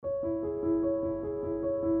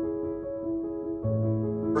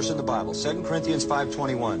verse in the Bible, 2 Corinthians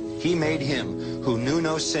 5:21. He made him who knew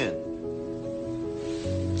no sin,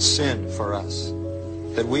 sin for us,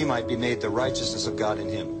 that we might be made the righteousness of God in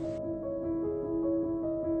him.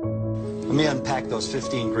 Let me unpack those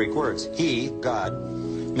 15 Greek words. He, God,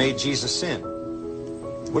 made Jesus sin.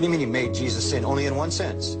 What do you mean he made Jesus sin? Only in one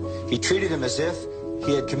sense. He treated him as if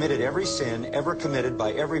he had committed every sin ever committed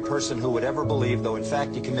by every person who would ever believe, though in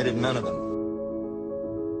fact he committed none of them.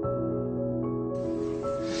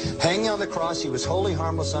 Hanging on the cross, he was wholly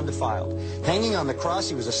harmless, undefiled. Hanging on the cross,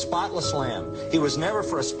 he was a spotless lamb. He was never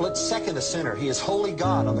for a split second a sinner. He is holy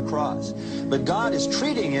God on the cross. But God is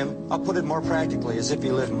treating him, I'll put it more practically, as if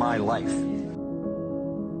he lived my life.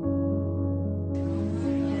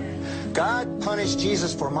 God punished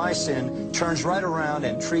Jesus for my sin, turns right around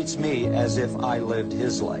and treats me as if I lived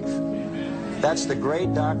his life. That's the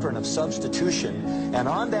great doctrine of substitution. And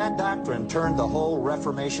on that doctrine turned the whole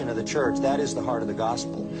Reformation of the church. That is the heart of the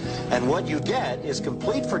gospel. And what you get is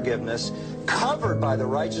complete forgiveness covered by the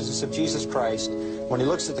righteousness of Jesus Christ. When he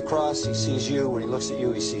looks at the cross, he sees you. When he looks at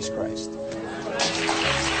you, he sees Christ.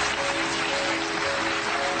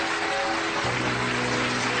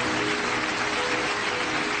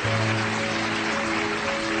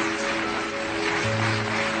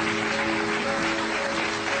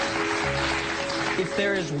 If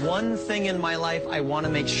there is one thing in my life I want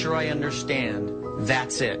to make sure I understand,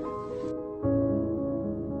 that's it.